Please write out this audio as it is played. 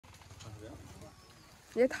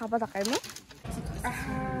얘 다 받아갈래?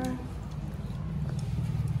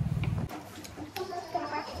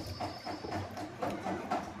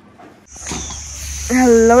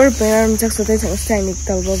 Hello everyone, chắc số tay chẳng sang được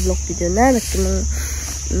tàu vào vlog video na nakimang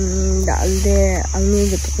daalde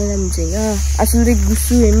angni gotok na namjinga asuli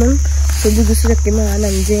gusu emang sobi gusu nakimang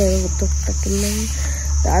namjinga gotok takimang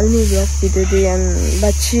daalni vlog video de yang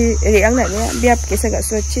bachi riang na ya biap kesa gak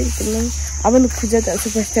suaci kimang aban kuja tak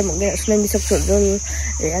first time ngak sunai bisok sodol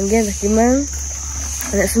riang gen nakimang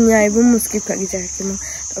anak sunya ibu muskip kak gija kimang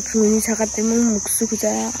tak puni cakat kimang muksu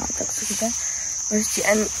kuja tak su kuja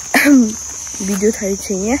Percian video thari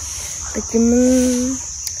chingye takimang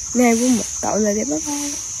nai bu mo tao na de bye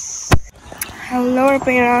bye. Hello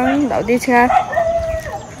everyone, đậu đi cha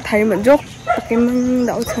thầy mình chút takimang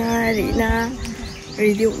đậu cha ri na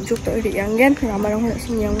review chút tới ri ang gen ra mà dong ha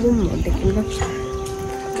sin yang bu mo takimang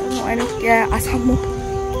mọi nó kia asam mo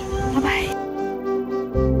bye bye.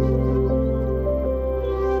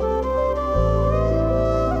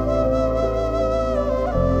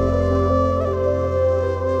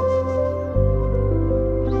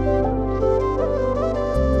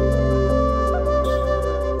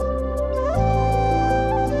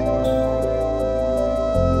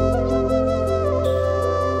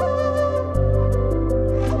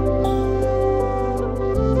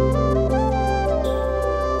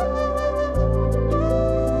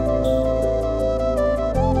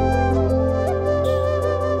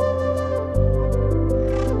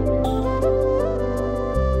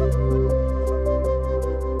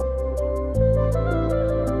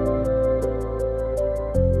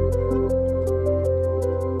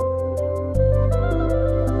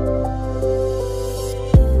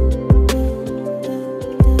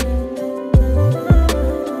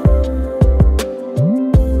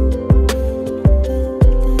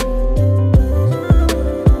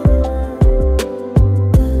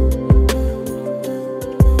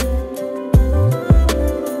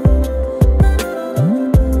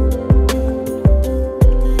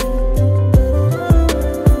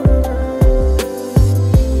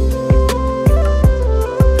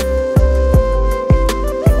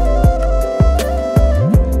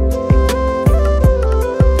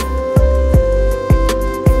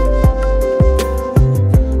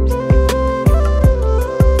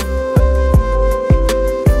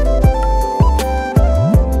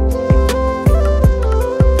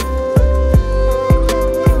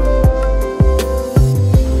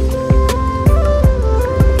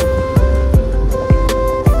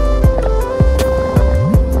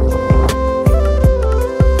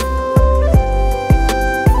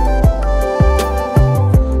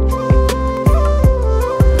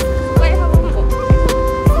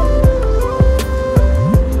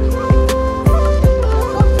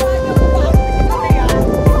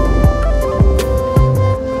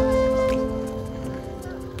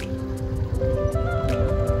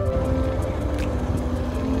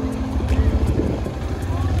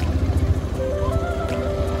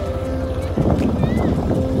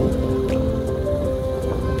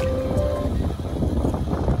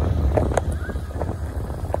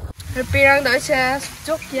 Pirang đó sẽ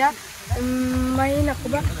chốt giá mấy nè cô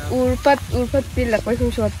bác Urpad pin là quay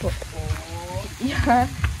không short po ya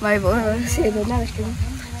mai bo sẽ đồ nào cái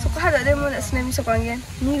số có hai đứa muốn xem mi số con gen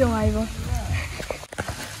ni đồ ai bo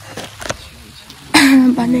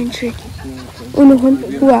banana tree uno hon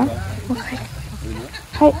qua okay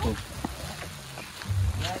hai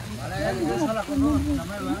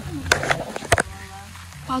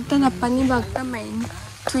bagta na pani bagta main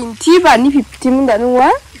 20 baht ni 50 mun dah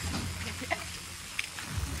nuwa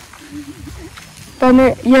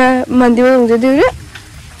Pane ya mandi orang jadi ya,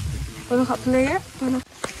 kalau kat play ya, pane.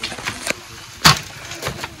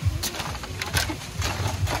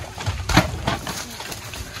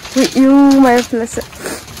 You my plus.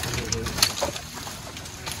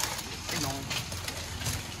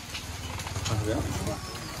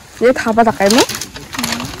 Ye thapa tak kamu?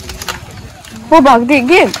 Oh bagdi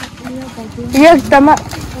gin. Ye tama.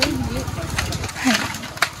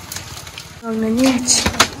 Ang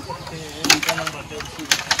nanyaj.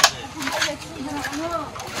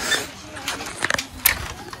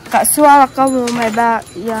 Kak suara kamu mai ba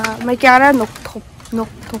ya mai kira nok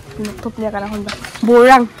top ni kana hon ba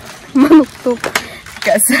borang manuk top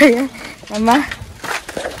kak saya mama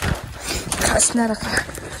kasna raka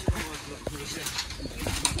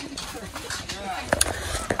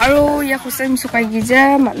aro ya khosem sukai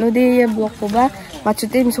gija matno de ya blok ko ba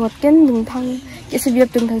machute mi sotken dungthang kese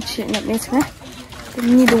biap dungthang chi nak ne chna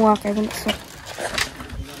ni dunga kai ban so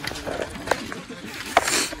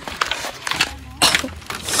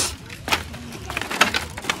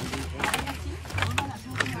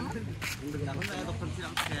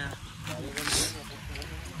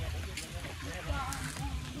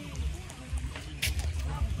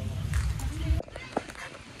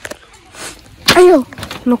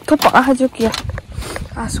녹토빠가 해줄게요.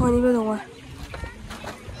 아, 손이 왜 동아.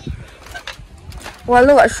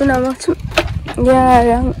 wallo ga shuna ma chum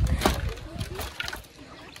yarang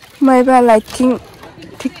mai ba lighting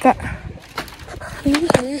thika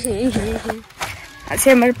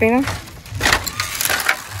ase mar penga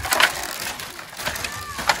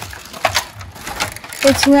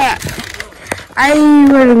echinga ai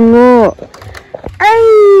warngo ai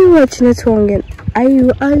wachina chongen ai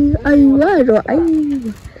waro ai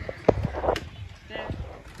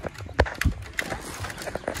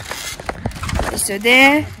so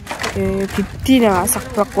de 50 na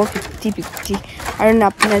sakprak ko 50 ar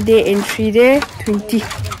napna de entry de 20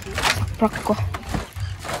 sakprak ko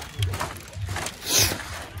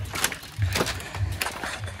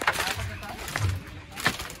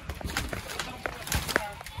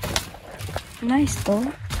nice though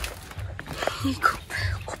이거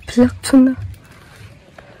블랙 존나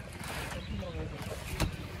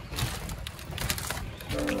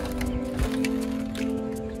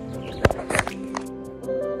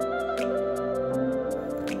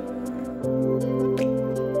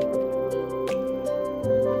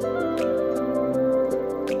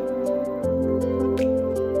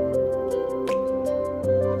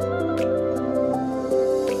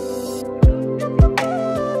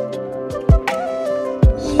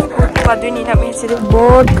Ni nak mesti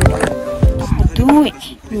board. Aduh,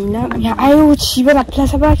 ni nak ya ayo ciba nak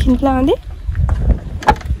kelas apa kin pelang ni?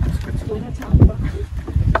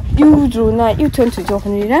 You do na, you turn to joke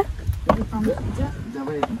ni lah.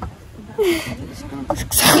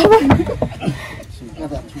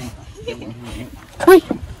 Hui.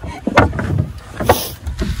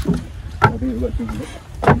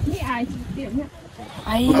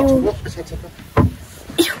 Ayo.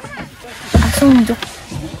 Langsung jok.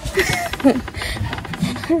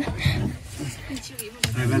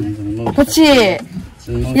 그렇지.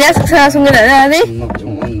 야 석사 송은 안 하네.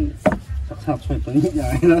 석사 초했더니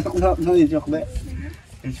야이나 석사 손이 적대.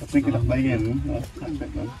 적대 그닥 발견.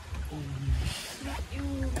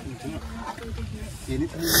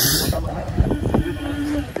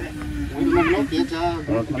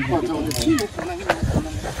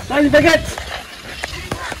 빨리 나가.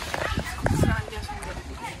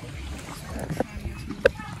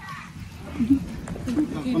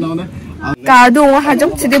 Kadung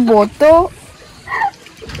hajok sidi boto.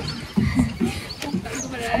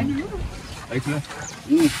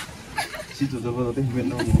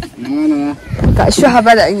 Kak Shu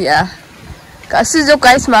haba lagi ya. Kak Shu jo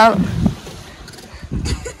guys mang.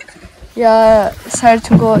 Ya saya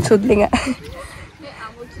tunggu cudlinga.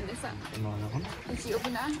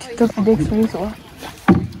 Tu pidek sini so.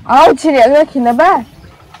 Aw ciri agak kina ba.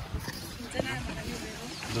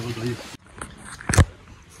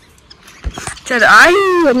 Trời ơi,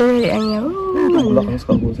 này anh nhớ.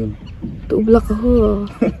 Tụ blok ho.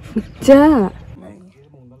 Cha.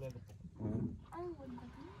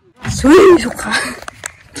 Suy suka.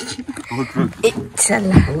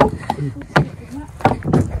 Salah.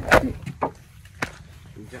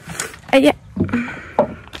 Ayah.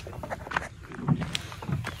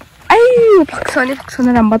 Ayo, paksa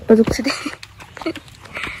lambat baduk sedih.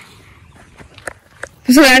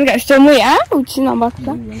 Susulan kat semua ya, uci lambat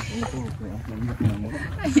lah.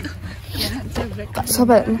 Kak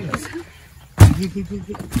sobat.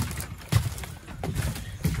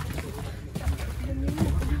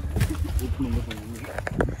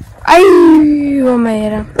 Ayo,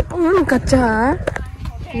 merah. Kaca.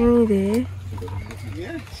 Ini deh.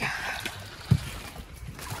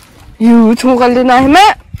 Yu, cuma kali naik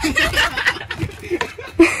mak.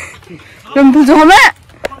 Lampu jauh mak.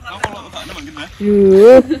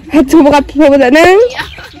 Yu, cuma kali apa dah neng?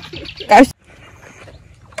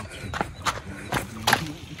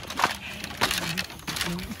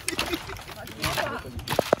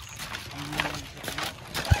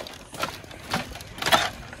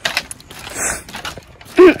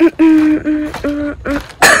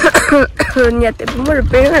 Niat mau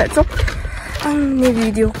repair so ang ni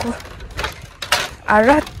video ko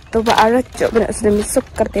arat to ba arat coba nak sudah misuk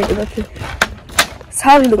karte di baki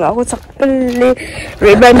sal dong aku sakpele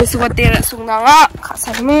reban di suka tera sung nanga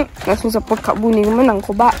kasarmu langsung support kak buni menang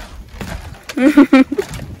ko ba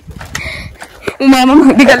umama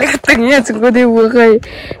magdigali katangnya sungko di bukai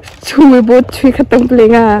cumi bot cui katang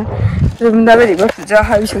pelinga sebentar di bawah sudah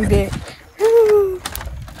habis deh.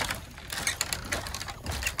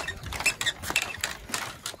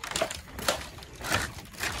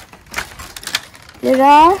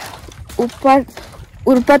 Ira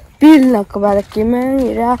urpad beel na kabara kimang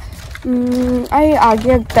ira ay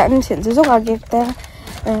agi agta sense so agi agta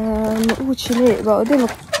uchi ne ba ode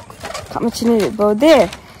kama chine ba ode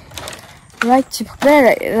Right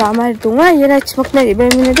chipakna ramai donga yera chipakna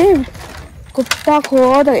ribamina de. Kupta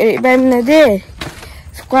ko da ribamina de.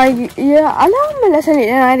 Sukai ya alam mala sani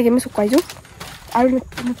na ri game sukai ju. Aru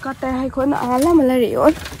nakata hai ko na alam mala ri on.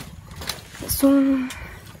 So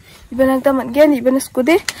iban tamat gen iban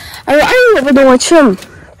skude. Aru ai ba donga chim.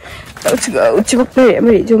 Chipakna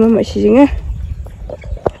ri jo mama sijinga.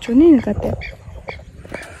 Choni nakata.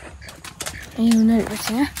 Ayo na ri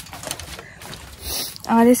basinga.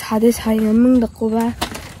 Alis hadis hai ngamung dakuba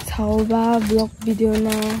sauba vlog video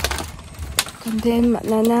na content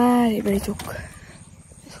matnana ribari juk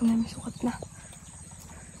sungai misukot na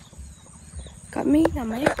kami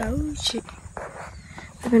namanya Garo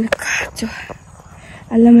tapi nak kacau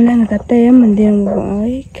alam ala nak kata ya mandi yang buang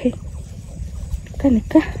kai kan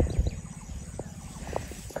kah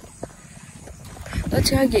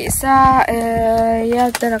Ocha gisa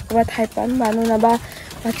ya terakbat haipan manu naba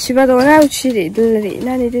Chiba dona uchiri dulri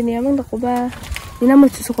nani dini among dakuba ina mo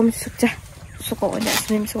suko mi sukja suko oda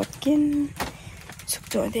snim sokkin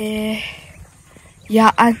sukjo de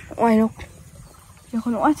yaan oinok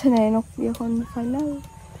yakon watana enok yakon final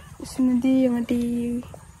sunadi yangadi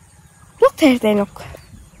lok ter denok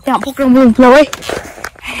yang pokrang belum plawai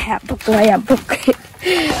ya pokra ya pok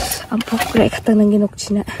ampok re kata nanginok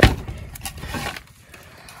china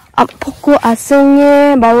Poko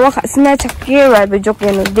asungnya bawa kat sini cakir rabe jok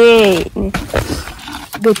yang udah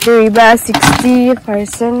battery ba 60%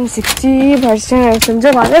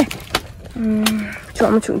 senjol mana?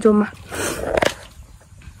 Cuma cuma.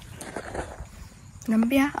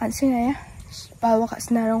 Nampak asingnya ya. Bawa kat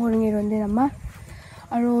sini orang ronde nama.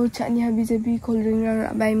 Aro cakni habis cold drink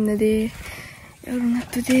baim nade. Orang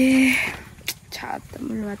tu deh cat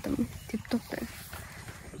melatam tip top deh.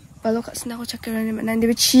 Baru kat sini aku cakap orang mana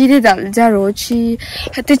dia ciri dah Garo ciri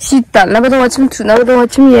hati cita. Nama tu macam tu, nama tu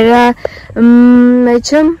macam ya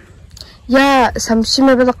macam ya samsi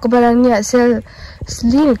macam tak kebarang ni asal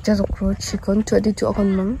sling jatuh kroci kon tu ada tu akan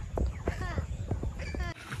mang.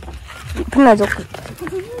 Pernah jatuh.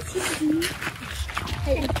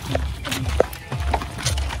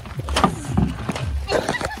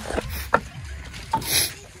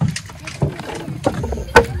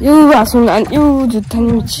 유 아송안 유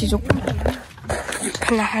좋다니 미치죠.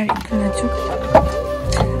 하나하리 끝나죠.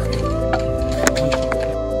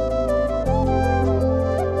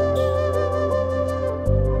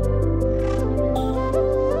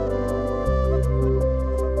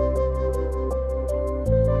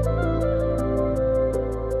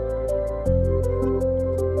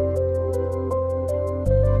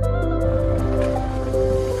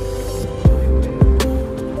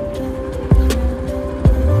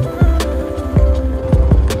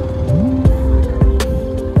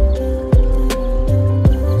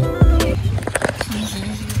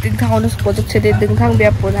 Ono sepojok jadi dengkang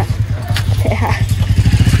biar pula.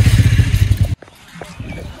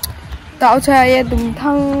 Tahu saya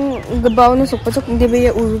dengkang gebau nu sepojok dia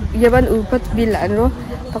biar jaban urpat bilan ro.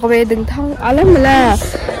 Tak biar dengkang alam lah.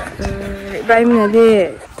 Baim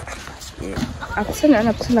nade. Absen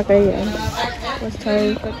nak kaya.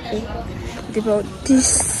 Pasal dia bawa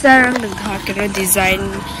tisarang dengkang kira design.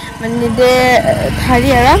 Mana dia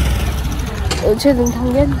hari orang. Ucap dengkang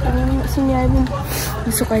kan sini ayam.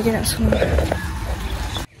 Masuk aja langsung.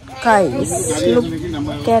 Guys, look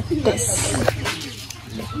at this.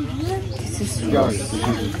 This is rose.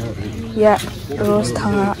 Ya, rose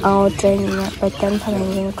tanga out training pattern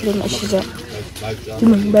tanga kuli masih je.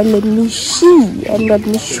 But let me see and let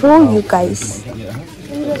me show you guys.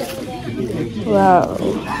 Wow.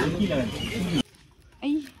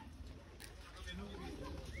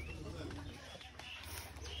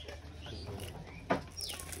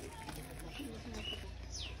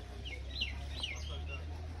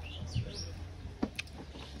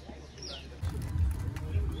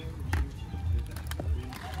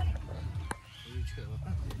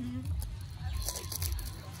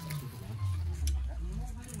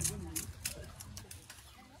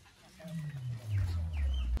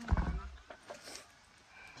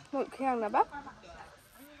 Một khéo là bắp.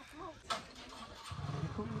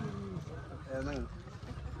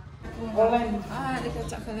 Dia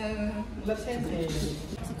kacak kalau bersensi.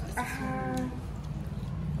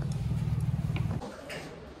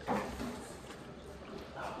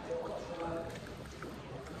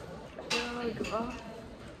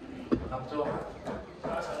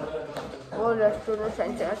 Oh, restoran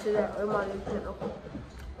sanjang sudah ramai tu.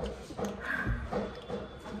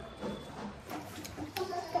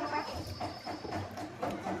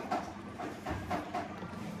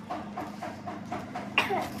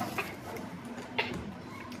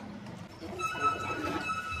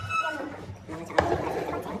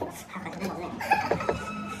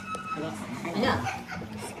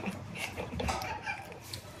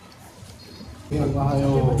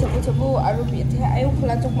 Cepu-cepu aru biat ayo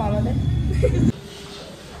kelacok mama deh.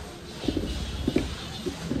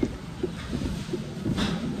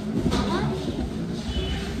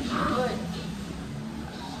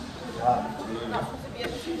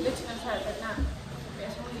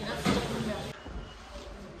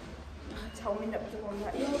 Mình đập cho con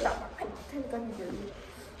lại yêu đập anh thêm cân gì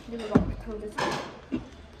nhưng mà bọc thằng cho chị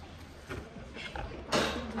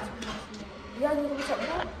ya nhưng không chậm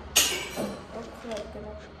đó ok cái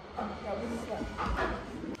đó ya bây giờ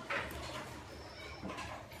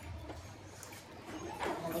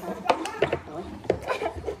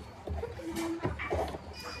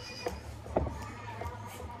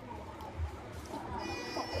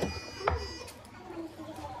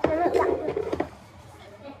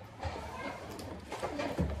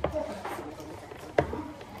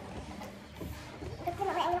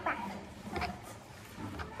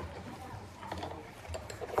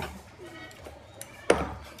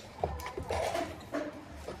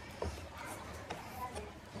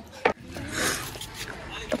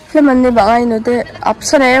Leman ni bangai no te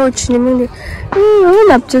option ay uchni mung ni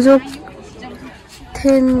napchuk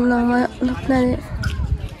ten nama napna ni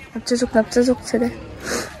napchuk sere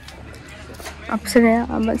option ay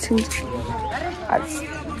amat sing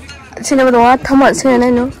sini berdua thamat sini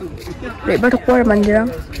nai no lebar kuar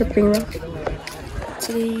mandirang shopping no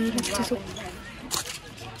sini napchuk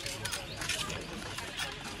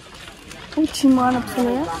uchiman option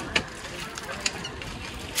ya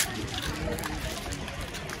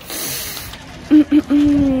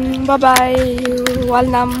bye bye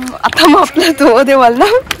walnam atam apla to de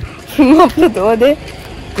walnam apla to de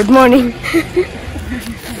good morning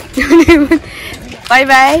bye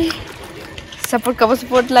bye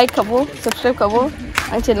support like kabo subscribe kabo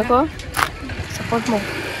ang channel ko support mo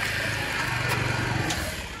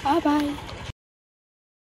bye bye